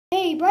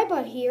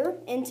Brybot here,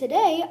 and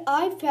today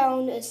I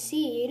found a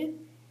seed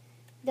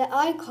that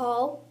I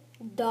call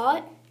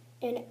Dot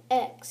and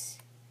X.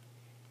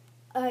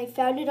 I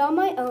found it on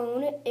my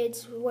own.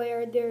 It's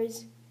where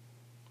there's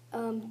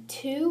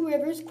two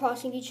rivers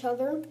crossing each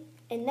other,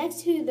 and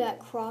next to that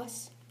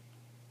cross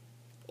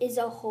is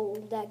a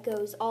hole that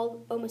goes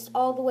almost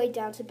all the way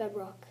down to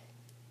bedrock.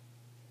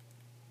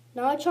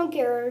 Not a chunk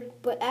error,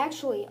 but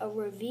actually a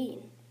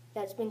ravine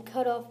that's been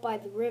cut off by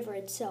the river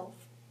itself.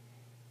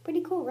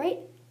 Pretty cool, right?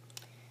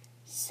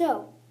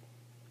 So,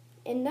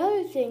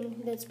 another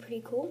thing that's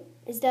pretty cool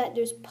is that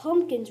there's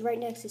pumpkins right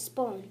next to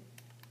spawn.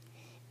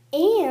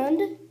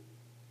 And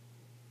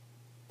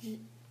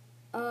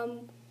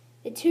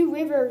the two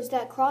rivers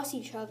that cross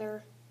each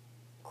other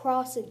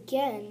cross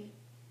again,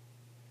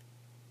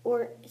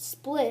 or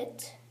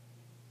split,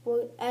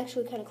 well,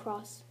 actually kind of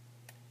cross,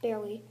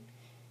 barely,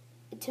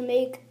 to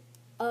make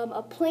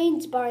a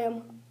plains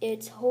biome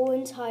its whole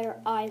entire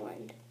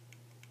island.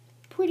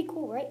 Pretty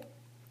cool, right?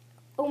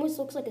 Almost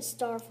looks like a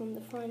star from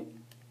the front.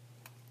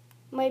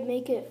 Might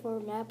make it for a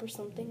map or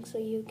something so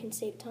you can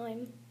save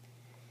time.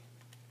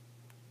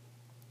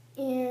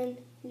 And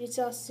it's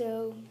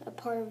also a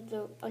part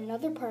of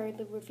another part of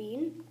the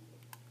ravine,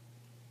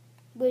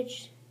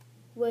 which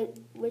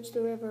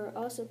the river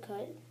also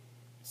cut.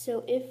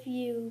 So if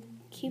you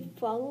keep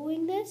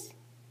following this,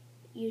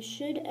 you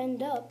should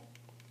end up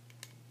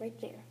right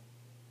there.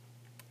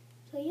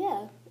 So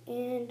yeah,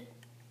 and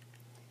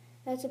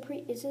it's a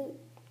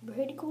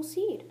pretty cool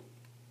seed.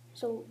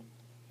 So,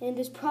 and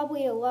there's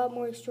probably a lot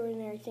more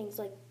extraordinary things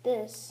like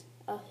this,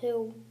 a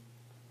hill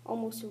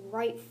almost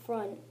right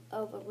front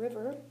of a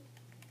river.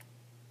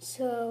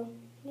 So,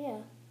 yeah.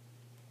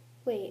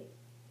 Wait,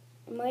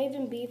 it might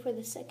even be for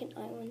the second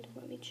island.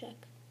 Let me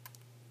check.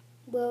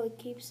 Well, it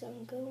keeps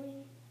on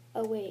going.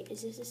 Oh wait,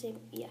 is this the same?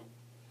 Yeah.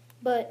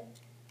 But,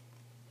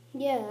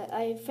 yeah,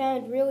 I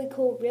found really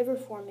cool river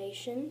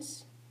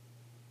formations.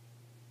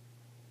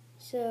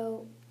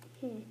 So,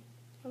 I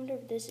wonder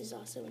if this is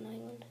also an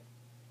island.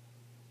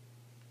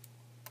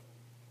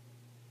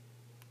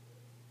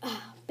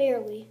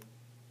 Barely,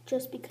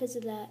 just because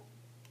of that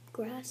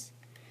grass,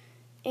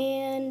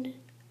 and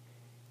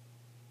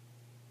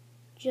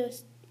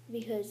just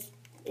because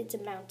it's a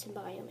mountain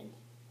biome, and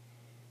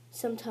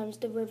sometimes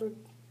the rivers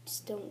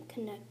don't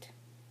connect,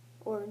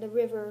 or the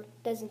river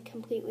doesn't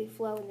completely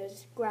flow and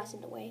there's grass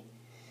in the way.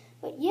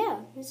 But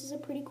yeah, this is a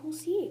pretty cool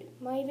seed.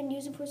 Might even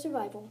use it for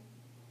survival.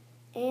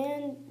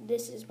 And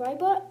this is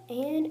Brybot,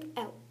 and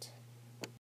out.